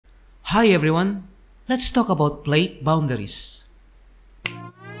Hi everyone, let's talk about plate boundaries.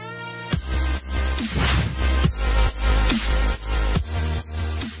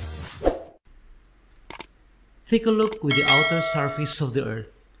 Take a look with the outer surface of the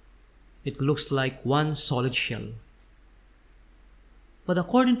Earth. It looks like one solid shell. But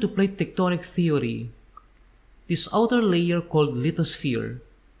according to plate tectonic theory, this outer layer called lithosphere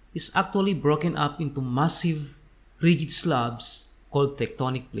is actually broken up into massive, rigid slabs called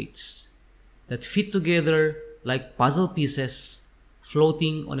tectonic plates that fit together like puzzle pieces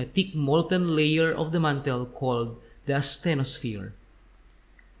floating on a thick molten layer of the mantle called the asthenosphere.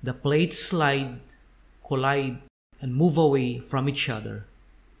 The plates slide, collide, and move away from each other.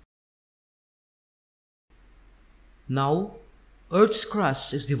 Now, Earth's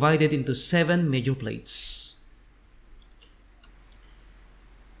crust is divided into 7 major plates.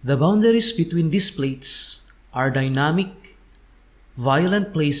 The boundaries between these plates are dynamic,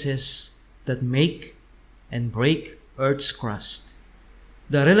 violent places that make and break Earth's crust.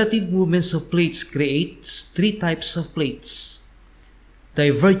 The relative movements of plates creates 3 types of plates: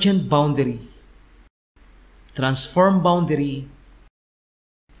 divergent boundary, transform boundary,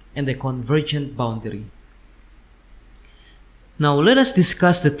 and a convergent boundary. Now let us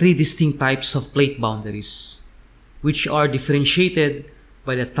discuss the 3 distinct types of plate boundaries, which are differentiated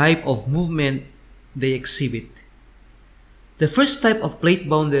by the type of movement they exhibit. The first type of plate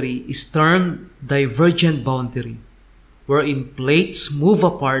boundary is termed divergent boundary, wherein plates move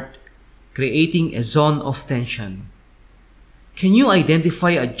apart, creating a zone of tension. Can you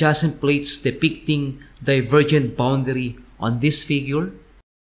identify adjacent plates depicting divergent boundary on this figure?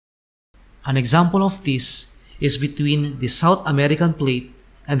 An example of this is between the South American plate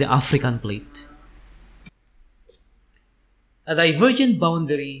and the African plate. A divergent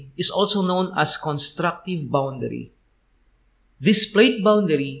boundary is also known as constructive boundary. This plate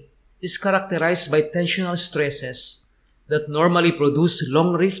boundary is characterized by tensional stresses that normally produce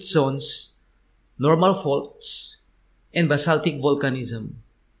long rift zones, normal faults, and basaltic volcanism.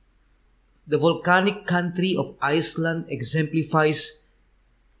 The volcanic country of Iceland exemplifies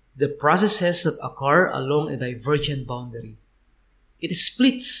the processes that occur along a divergent boundary. It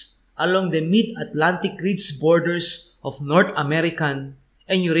splits along the mid-Atlantic ridge borders of North American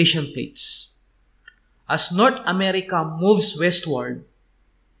and Eurasian plates. As North America moves westward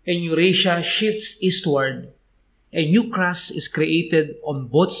and Eurasia shifts eastward, a new crust is created on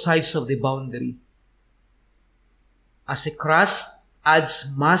both sides of the boundary. As a crust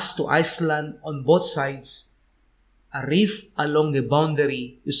adds mass to Iceland on both sides, a reef along the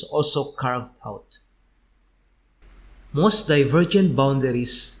boundary is also carved out. Most divergent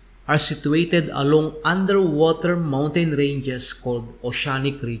boundaries are situated along underwater mountain ranges called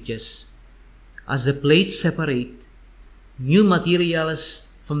oceanic ridges. As the plates separate, new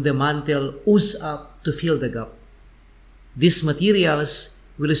materials from the mantle ooze up to fill the gap. These materials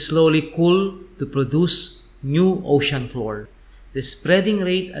will slowly cool to produce new ocean floor. The spreading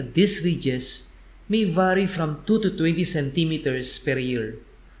rate at these ridges may vary from 2 to 20 centimeters per year.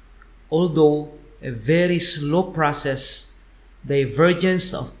 Although a very slow process,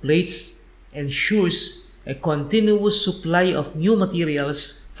 divergence of plates ensures a continuous supply of new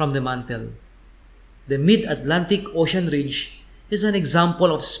materials from the mantle. The Mid-Atlantic Ocean Ridge is an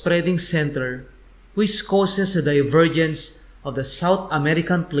example of spreading center which causes the divergence of the South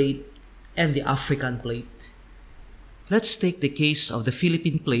American plate and the African plate. Let's take the case of the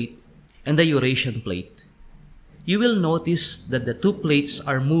Philippine plate and the Eurasian plate. You will notice that the 2 plates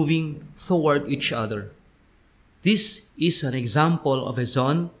are moving toward each other. This is an example of a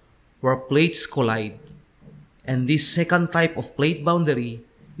zone where plates collide, and this second type of plate boundary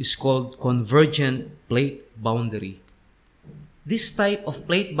is called convergent plate boundary. This type of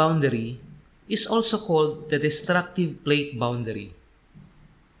plate boundary is also called the destructive plate boundary.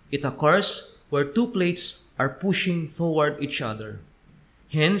 It occurs where 2 plates are pushing toward each other.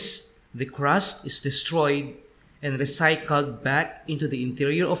 Hence, the crust is destroyed and recycled back into the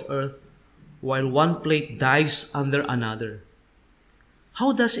interior of Earth while one plate dives under another.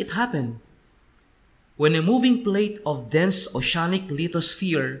 How does it happen? When a moving plate of dense oceanic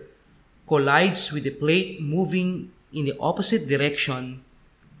lithosphere collides with a plate moving in the opposite direction,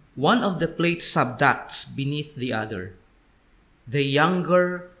 one of the plates subducts beneath the other. The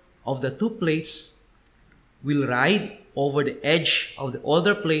younger of the 2 plates will ride over the edge of the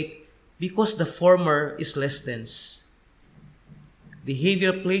older plate because the former is less dense. The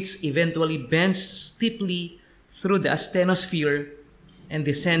heavier plates eventually bends steeply through the asthenosphere and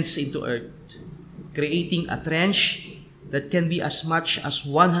descends into Earth, creating a trench that can be as much as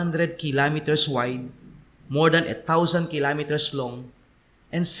 100 kilometers wide, more than 1,000 kilometers long,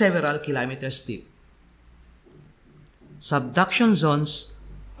 and several kilometers deep. Subduction zones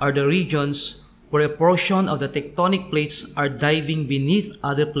are the regions where a portion of the tectonic plates are diving beneath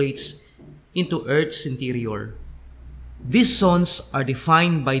other plates into Earth's interior. These zones are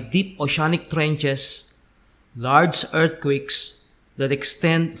defined by deep oceanic trenches, large earthquakes that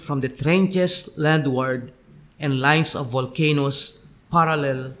extend from the trenches landward, and lines of volcanoes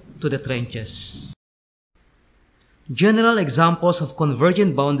parallel to the trenches. General examples of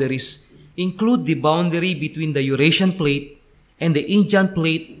convergent boundaries include the boundary between the Eurasian plate and the Indian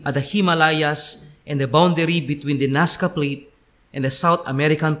plate at the Himalayas, and the boundary between the Nazca plate and the South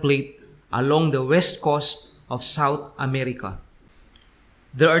American plate along the west coast of South America.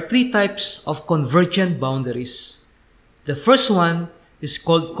 There are three types of convergent boundaries. The first one is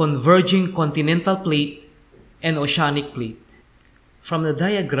called converging continental plate and oceanic plate. From the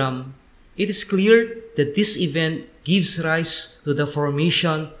diagram, it is clear that this event gives rise to the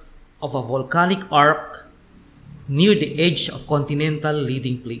formation of a volcanic arc near the edge of continental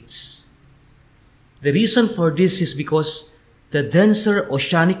leading plates. The reason for this is because the denser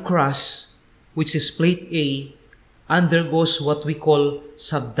oceanic crust, which is plate A, undergoes what we call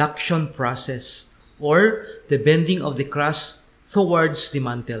subduction process, or the bending of the crust towards the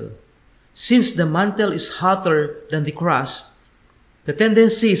mantle. Since the mantle is hotter than the crust, the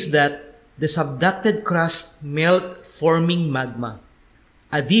tendency is that the subducted crust melt, forming magma.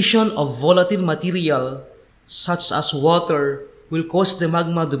 Addition of volatile material such as water will cause the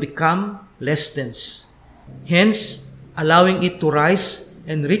magma to become less dense, hence allowing it to rise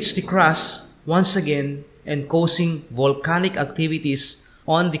and reach the crust once again and causing volcanic activities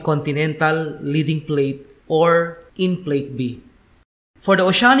on the continental leading plate or in plate B. For the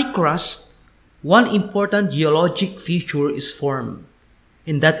oceanic crust, one important geologic feature is formed,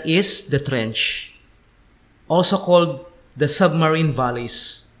 and that is the trench, also called the submarine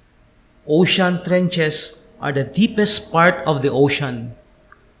valleys. Ocean trenches are the deepest part of the ocean.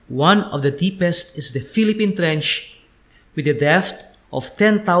 One of the deepest is the Philippine Trench with a depth of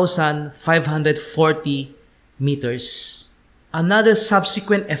 10,540 meters. Another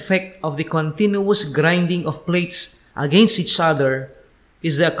subsequent effect of the continuous grinding of plates against each other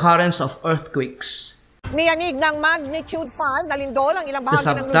is the occurrence of earthquakes. Niyanig ng magnitude 5 na lindol ang ilang The bahagi ng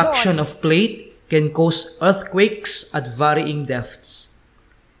lindol. subduction of plate can cause earthquakes at varying depths.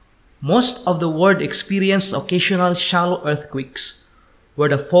 Most of the world experienced occasional shallow earthquakes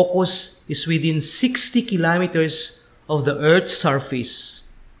where the focus is within 60 kilometers of the Earth's surface.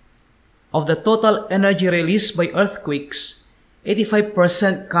 Of the total energy released by earthquakes,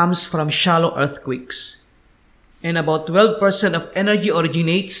 85% comes from shallow earthquakes, and about 12% of energy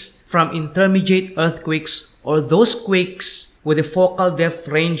originates from intermediate earthquakes, or those quakes with a focal depth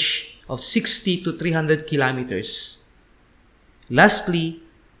range of 60 to 300 kilometers. Lastly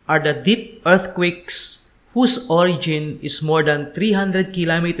are the deep earthquakes whose origin is more than 300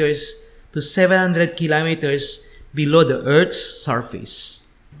 kilometers to 700 kilometers below the Earth's surface.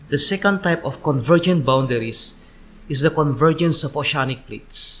 The second type of convergent boundaries is the convergence of oceanic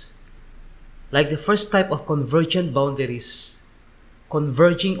plates. Like the first type of convergent boundaries,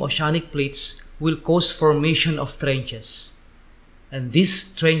 converging oceanic plates will cause formation of trenches, and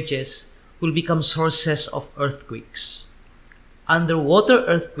these trenches will become sources of earthquakes. Underwater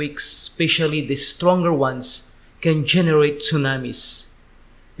earthquakes, especially the stronger ones, can generate tsunamis,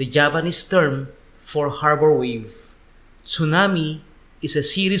 the Japanese term for harbor wave. Tsunami is a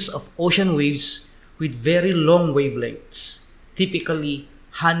series of ocean waves with very long wavelengths, typically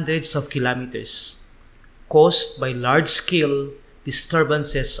hundreds of kilometers, caused by large-scale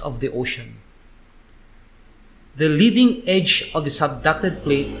disturbances of the ocean. The leading edge of the subducted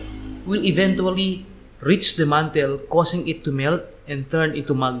plate will eventually reach the mantle, causing it to melt and turn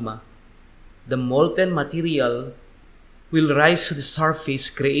into magma. The molten material will rise to the surface,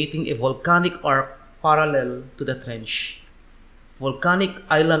 creating a volcanic arc parallel to the trench. Volcanic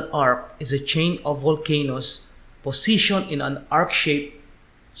island arc is a chain of volcanoes positioned in an arc shape,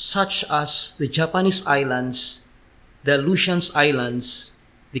 such as the Japanese islands, the Aleutian Islands,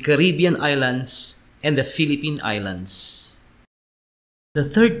 the Caribbean islands, and the Philippine Islands. The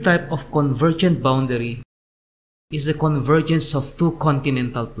third type of convergent boundary is the convergence of two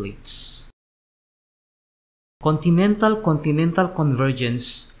continental plates. Continental-continental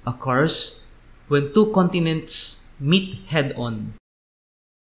convergence occurs when two continents meet head-on.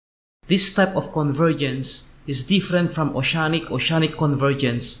 This type of convergence is different from oceanic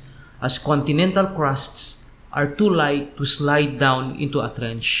convergence, as continental crusts are too light to slide down into a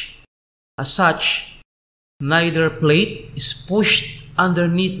trench. As such, neither plate is pushed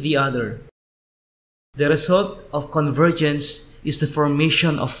underneath the other. The result of convergence is the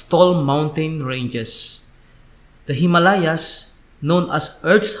formation of tall mountain ranges. The Himalayas, known as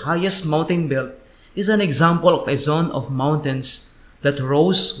Earth's highest mountain belt, is an example of a zone of mountains that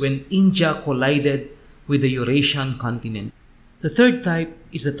rose when India collided with the Eurasian continent. The third type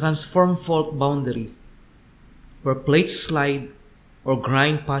is the transform fault boundary, where plates slide or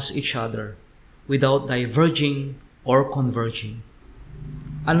grind past each other without diverging or converging.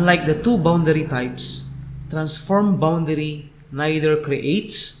 Unlike the two boundary types, transform boundary neither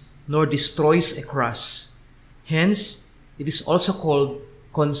creates nor destroys a crust. Hence, it is also called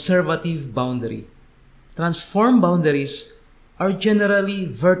conservative boundary. Transform boundaries are generally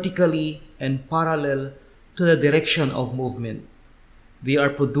vertically and parallel to the direction of movement. They are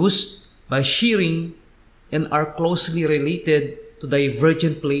produced by shearing and are closely related to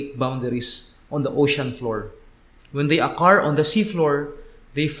divergent plate boundaries on the ocean floor. When they occur on the seafloor,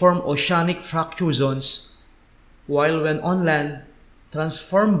 they form oceanic fracture zones, while when on land,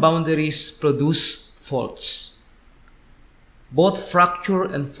 transform boundaries produce faults. Both fracture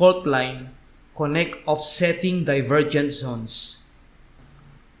and fault line connect offsetting divergent zones.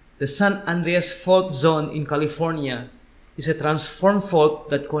 The San Andreas Fault Zone in California is a transform fault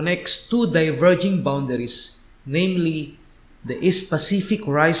that connects two diverging boundaries, namely the East Pacific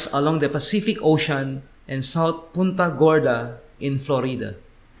rise along the Pacific Ocean and South Punta Gorda in Florida.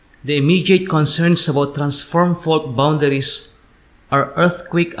 The immediate concerns about transform fault boundaries are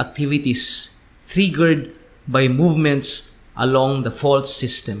earthquake activities triggered by movements along the fault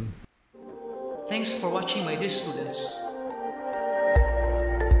system. Thanks for watching, my dear students.